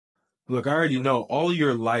Look, I already know all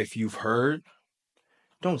your life you've heard,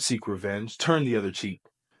 don't seek revenge, turn the other cheek.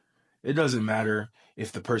 It doesn't matter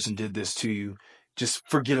if the person did this to you, just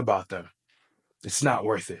forget about them. It's not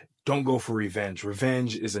worth it. Don't go for revenge.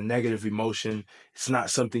 Revenge is a negative emotion. It's not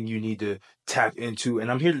something you need to tap into.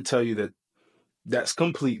 And I'm here to tell you that that's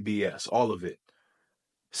complete BS, all of it.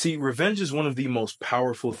 See, revenge is one of the most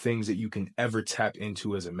powerful things that you can ever tap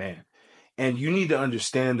into as a man. And you need to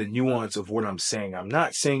understand the nuance of what I'm saying. I'm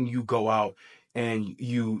not saying you go out and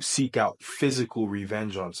you seek out physical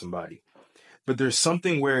revenge on somebody, but there's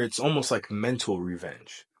something where it's almost like mental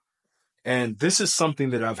revenge. And this is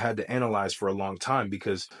something that I've had to analyze for a long time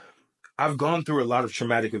because I've gone through a lot of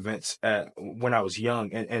traumatic events when I was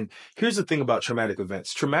young. And here's the thing about traumatic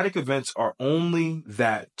events. Traumatic events are only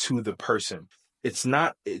that to the person.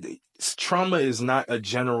 Trauma is not a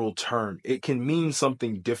general term. It can mean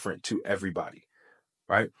something different to everybody,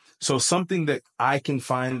 right? So something that I can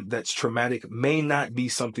find that's traumatic may not be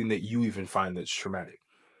something that you even find that's traumatic.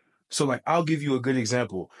 So like, I'll give you a good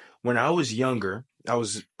example. When I was younger, I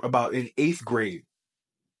was about in eighth grade.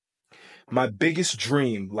 My biggest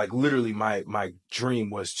dream, like literally my dream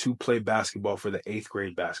was to play basketball for the eighth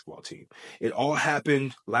grade basketball team. It all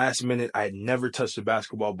happened last minute. I had never touched a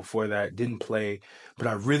basketball before that, didn't play, but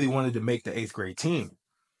I really wanted to make the eighth grade team.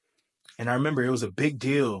 And I remember it was a big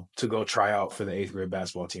deal to go try out for the eighth grade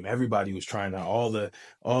basketball team. Everybody was trying out,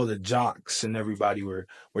 all the jocks and everybody were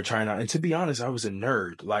trying out. And to be honest, I was a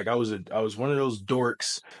nerd. Like I was one of those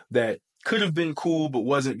dorks that could have been cool, but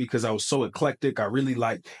wasn't because I was so eclectic. I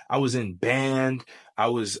was in band. I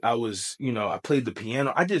played the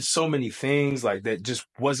piano. I did so many things like that just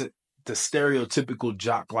wasn't the stereotypical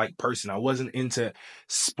jock like person. I wasn't into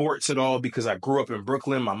sports at all because I grew up in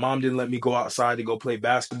Brooklyn. My mom didn't let me go outside to go play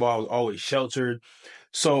basketball. I was always sheltered.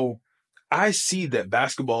 So I see that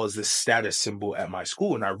basketball is this status symbol at my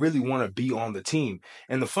school, and I really want to be on the team.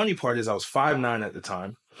 And the funny part is I was 5'9" at the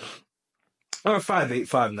time, or 5'8",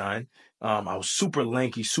 5'9". I was super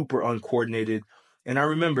lanky, super uncoordinated. And I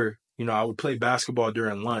remember, I would play basketball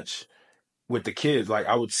during lunch with the kids. Like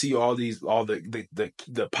I would see all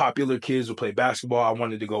the popular kids would play basketball. I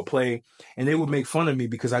wanted to go play, and they would make fun of me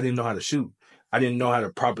because I didn't know how to shoot. I didn't know how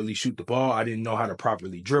to properly shoot the ball. I didn't know how to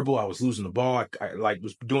properly dribble. I was losing the ball. I like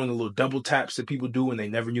was doing the little double taps that people do when they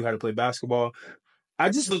never knew how to play basketball. I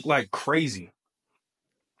just looked like crazy.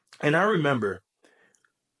 And I remember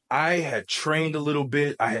I had trained a little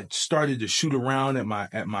bit. I had started to shoot around at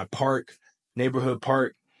my park, neighborhood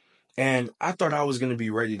park, and I thought I was going to be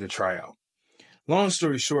ready to try out. Long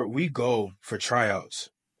story short, we go for tryouts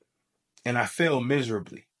and I fail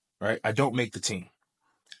miserably, right? I don't make the team.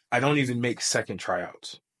 I don't even make second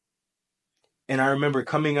tryouts. And I remember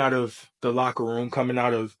coming out of the locker room, coming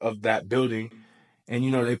out of that building,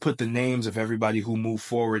 and they put the names of everybody who moved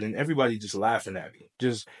forward and everybody just laughing at me,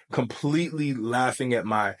 just completely laughing at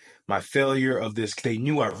my failure of this. They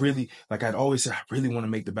knew I really, like I'd always said, I really want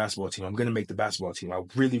to make the basketball team. I'm going to make the basketball team. I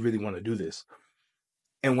really, really want to do this.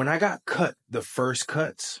 And when I got cut, the first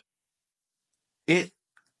cuts, it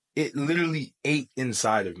literally ate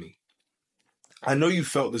inside of me. I know you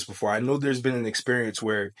felt this before. I know there's been an experience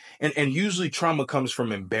where, and usually trauma comes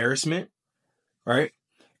from embarrassment, right?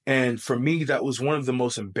 And for me, that was one of the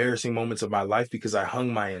most embarrassing moments of my life because I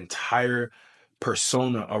hung my entire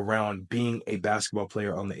persona around being a basketball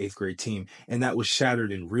player on the eighth grade team. And that was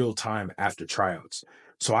shattered in real time after tryouts.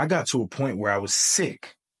 So I got to a point where I was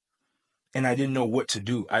sick and I didn't know what to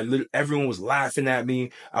do. Everyone was laughing at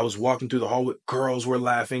me. I was walking through the hallway. Girls were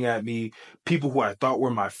laughing at me. People who I thought were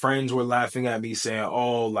my friends were laughing at me saying,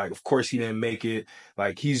 oh, like, of course he didn't make it.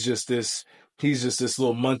 Like, he's just this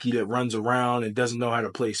little monkey that runs around and doesn't know how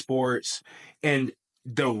to play sports. And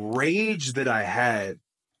the rage that I had,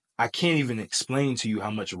 I can't even explain to you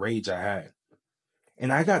how much rage I had.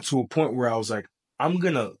 And I got to a point where I was like, I'm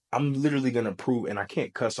literally gonna prove, and I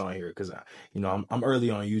can't cuss on here because I'm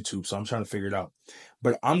early on YouTube, so I'm trying to figure it out.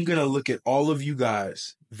 But I'm gonna look at all of you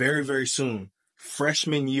guys very, very soon.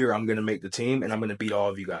 Freshman year, I'm gonna make the team, and I'm gonna beat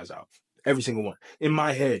all of you guys out, every single one, in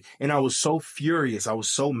my head. And I was so furious, I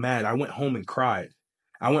was so mad. I went home and cried.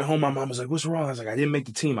 I went home. My mom was like, "What's wrong?" I was like, "I didn't make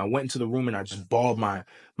the team." I went into the room and I just bawled my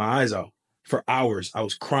eyes out for hours. I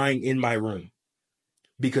was crying in my room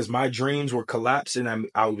because my dreams were collapsed and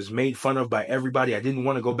I was made fun of by everybody. I didn't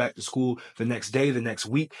want to go back to school the next day, the next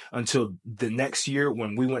week, until the next year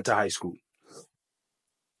when we went to high school.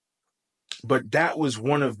 But that was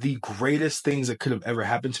one of the greatest things that could have ever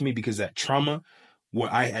happened to me because that trauma,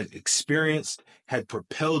 what I had experienced, had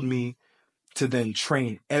propelled me to then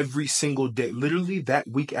train every single day. Literally that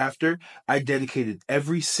week after, I dedicated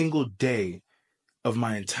every single day of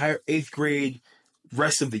my entire eighth grade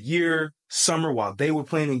rest of the year, summer, while they were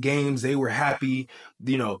playing in games, they were happy.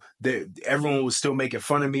 Everyone was still making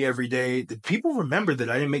fun of me every day. The people remember that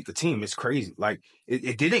I didn't make the team. It's crazy. Like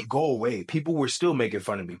it didn't go away. People were still making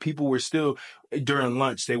fun of me. People were still, during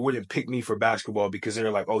lunch, they wouldn't pick me for basketball because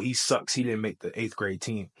they're like, oh, he sucks. He didn't make the 8th grade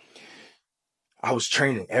team. I was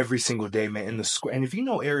training every single day, man. And if you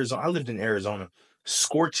know Arizona, I lived in Arizona,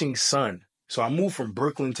 scorching sun. So I moved from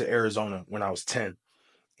Brooklyn to Arizona when I was 10.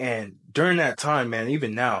 And during that time, man,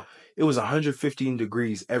 even now, it was 115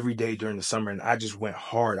 degrees every day during the summer, and I just went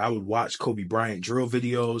hard. I would watch Kobe Bryant drill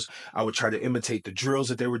videos. I would try to imitate the drills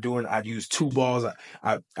that they were doing. I'd use 2 balls.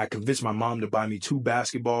 I convinced my mom to buy me 2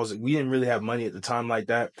 basketballs. We didn't really have money at the time like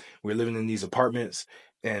that. We were living in these apartments,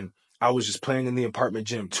 and I was just playing in the apartment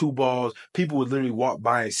gym, 2 balls. People would literally walk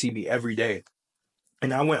by and see me every day.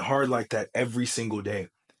 And I went hard like that every single day.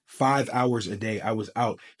 5 hours a day, I was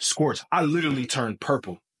out, scorched. I literally turned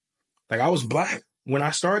purple. Like I was black when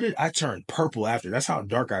I started, I turned purple after. That's how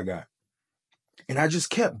dark I got. And I just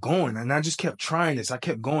kept going and I just kept trying this. I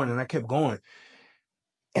kept going and I kept going.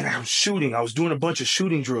 And I was shooting. I was doing a bunch of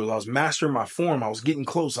shooting drills. I was mastering my form. I was getting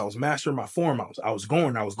close. I was mastering my form. I was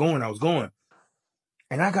going.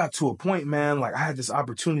 And I got to a point, man, like I had this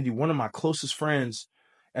opportunity. One of my closest friends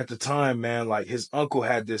at the time, man, like his uncle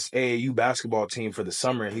had this AAU basketball team for the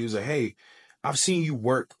summer. And he was like, hey, I've seen you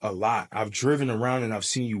work a lot. I've driven around and I've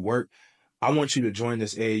seen you work. I want you to join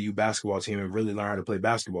this AAU basketball team and really learn how to play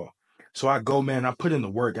basketball. So I go, man, I put in the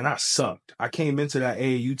work and I sucked. I came into that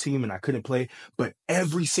AAU team and I couldn't play. But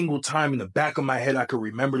every single time in the back of my head, I could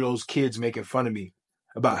remember those kids making fun of me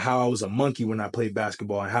about how I was a monkey when I played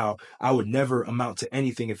basketball and how I would never amount to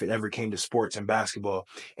anything if it ever came to sports and basketball.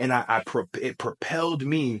 And it propelled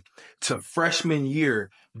me to freshman year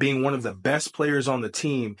being one of the best players on the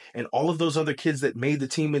team. And all of those other kids that made the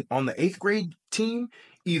team on the 8th grade team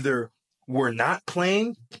either were not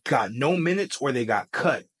playing, got no minutes, or they got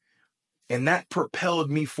cut. And that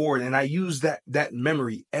propelled me forward. And I use that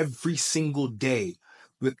memory every single day,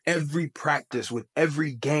 with every practice, with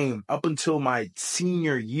every game, up until my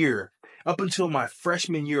senior year, up until my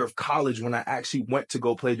freshman year of college when I actually went to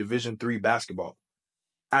go play Division III basketball.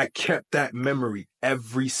 I kept that memory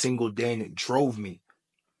every single day and it drove me.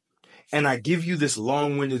 And I give you this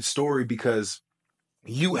long-winded story because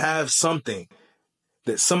you have something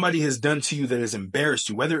that somebody has done to you that has embarrassed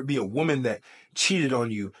you, whether it be a woman that cheated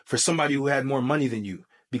on you for somebody who had more money than you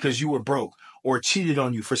because you were broke, or cheated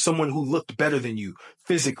on you for someone who looked better than you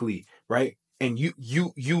physically, right? And you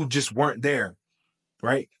just weren't there,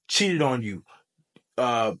 right? Cheated on you,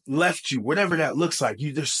 left you, whatever that looks like.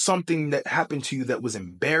 There's something that happened to you that was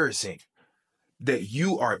embarrassing, that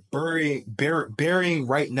you are burying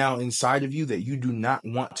right now inside of you, that you do not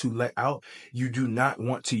want to let out. You do not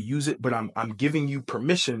want to use it, but I'm giving you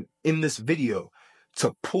permission in this video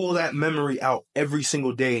to pull that memory out every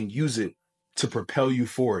single day and use it to propel you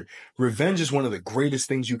forward. Revenge is one of the greatest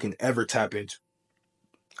things you can ever tap into.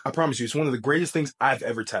 I promise you, it's one of the greatest things I've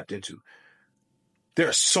ever tapped into. There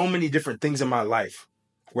are so many different things in my life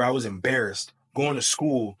where I was embarrassed going to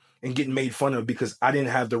school and getting made fun of because I didn't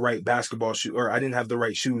have the right basketball shoe, or I didn't have the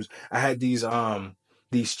right shoes. I had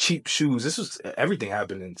these cheap shoes. Everything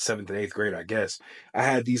happened in 7th and 8th grade, I guess. I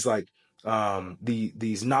had these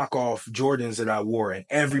these knockoff Jordans that I wore, and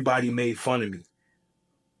everybody made fun of me.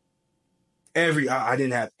 I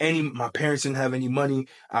didn't have any, my parents didn't have any money.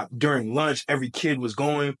 During lunch, every kid was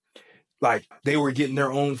going, like they were getting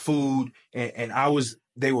their own food, and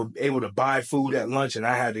they were able to buy food at lunch, and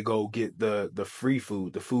I had to go get the free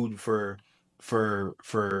food, the food for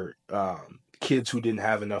kids who didn't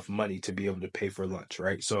have enough money to be able to pay for lunch,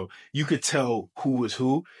 right? So you could tell who was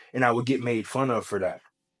who, and I would get made fun of for that.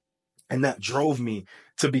 And that drove me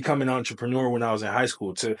to become an entrepreneur when I was in high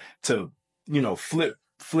school, to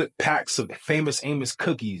flip packs of Famous Amos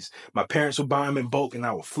cookies. My parents would buy them in bulk, and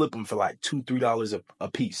I would flip them for like $2-3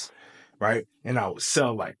 a piece. Right. And I would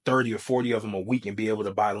sell like 30 or 40 of them a week and be able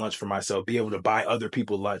to buy lunch for myself, be able to buy other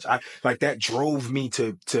people lunch. That drove me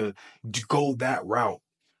to go that route.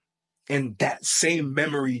 And that same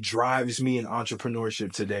memory drives me in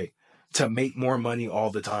entrepreneurship today, to make more money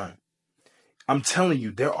all the time. I'm telling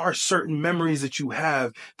you, there are certain memories that you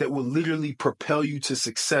have that will literally propel you to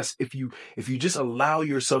success if you just allow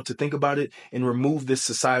yourself to think about it and remove this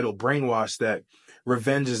societal brainwash that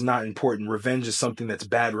revenge is not important. Revenge is something that's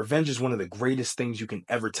bad. Revenge is one of the greatest things you can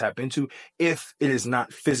ever tap into if it is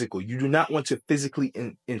not physical. You do not want to physically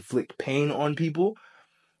inflict pain on people.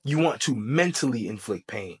 You want to mentally inflict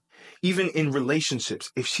pain. Even in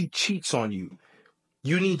relationships, if she cheats on you,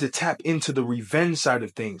 you need to tap into the revenge side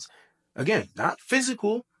of things. Again, not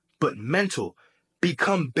physical, but mental.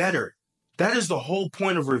 Become better. That is the whole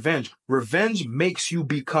point of revenge. Revenge makes you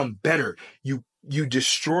become better. You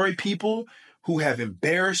destroy people who have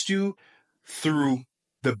embarrassed you through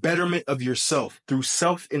the betterment of yourself, through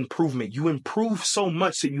self-improvement. You improve so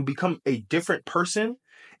much that you become a different person.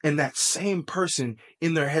 And that same person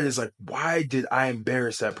in their head is like, why did I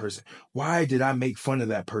embarrass that person? Why did I make fun of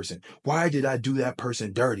that person? Why did I do that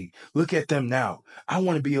person dirty? Look at them now. I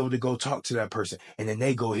want to be able to go talk to that person. And then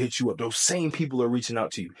they go hit you up. Those same people are reaching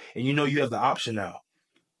out to you. And you know you have the option now.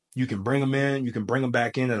 You can bring them in. You can bring them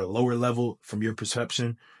back in at a lower level from your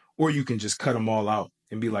perception. Or you can just cut them all out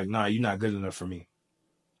and be like, nah, you're not good enough for me.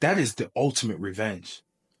 That is the ultimate revenge.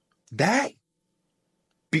 That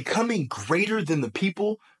becoming greater than the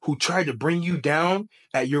people who try to bring you down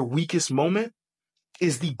at your weakest moment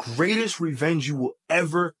is the greatest revenge you will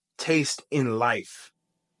ever taste in life.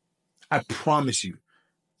 I promise you.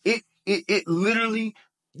 It literally,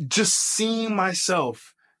 just seeing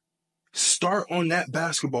myself start on that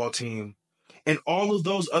basketball team and all of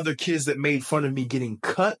those other kids that made fun of me getting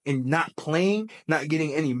cut and not playing, not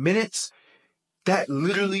getting any minutes, that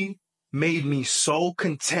literally made me so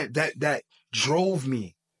content. That drove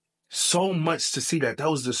me so much to see that. That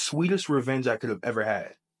was the sweetest revenge I could have ever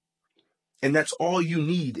had. And that's all you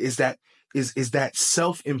need is that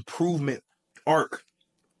self-improvement arc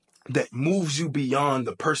that moves you beyond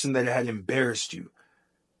the person that had embarrassed you.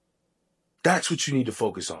 That's what you need to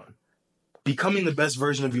focus on. Becoming the best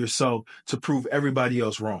version of yourself to prove everybody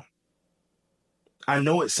else wrong. I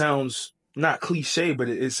know it sounds not cliche, but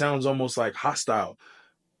it sounds almost like hostile.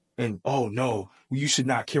 And, oh no, you should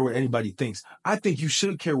not care what anybody thinks. I think you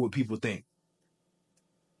should care what people think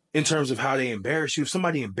in terms of how they embarrass you. If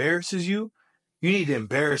somebody embarrasses you, you need to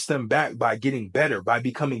embarrass them back by getting better, by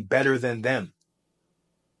becoming better than them,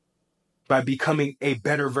 by becoming a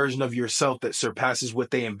better version of yourself that surpasses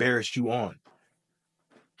what they embarrassed you on.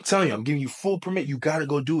 I'm telling you, I'm giving you full permit. You got to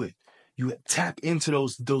go do it. You tap into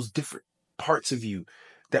those different parts of you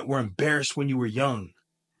that were embarrassed when you were young.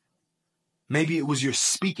 Maybe it was your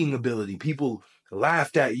speaking ability. People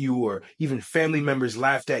laughed at you, or even family members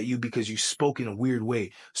laughed at you because you spoke in a weird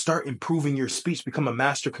way. Start improving your speech. Become a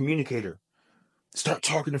master communicator. Start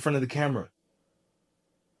talking in front of the camera.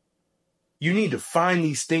 You need to find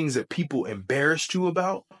these things that people embarrassed you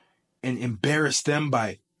about and embarrass them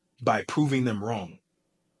by proving them wrong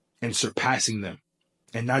and surpassing them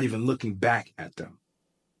and not even looking back at them.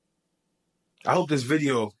 I hope this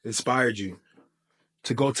video inspired you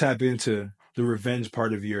to go tap into the revenge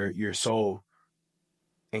part of your soul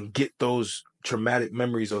and get those traumatic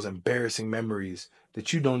memories, those embarrassing memories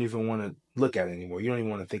that you don't even want to look at anymore. You don't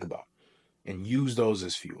even want to think about, and use those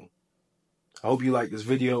as fuel. I hope you like this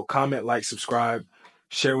video. Comment, like, subscribe,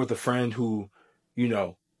 share with a friend who,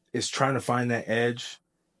 is trying to find that edge,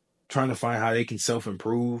 trying to find how they can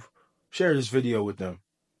self-improve. Share this video with them.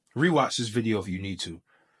 Rewatch this video if you need to.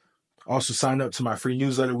 Also, sign up to my free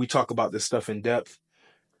newsletter. We talk about this stuff in depth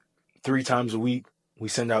 3 times a week. We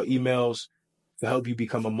send out emails to help you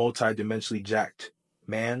become a multi-dimensionally jacked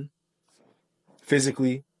man,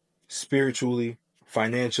 physically, spiritually,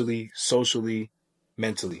 financially, socially,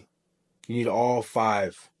 mentally. You need all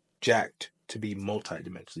 5 jacked to be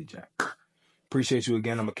multi-dimensionally jacked. Appreciate you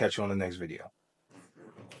again. I'm going to catch you on the next video.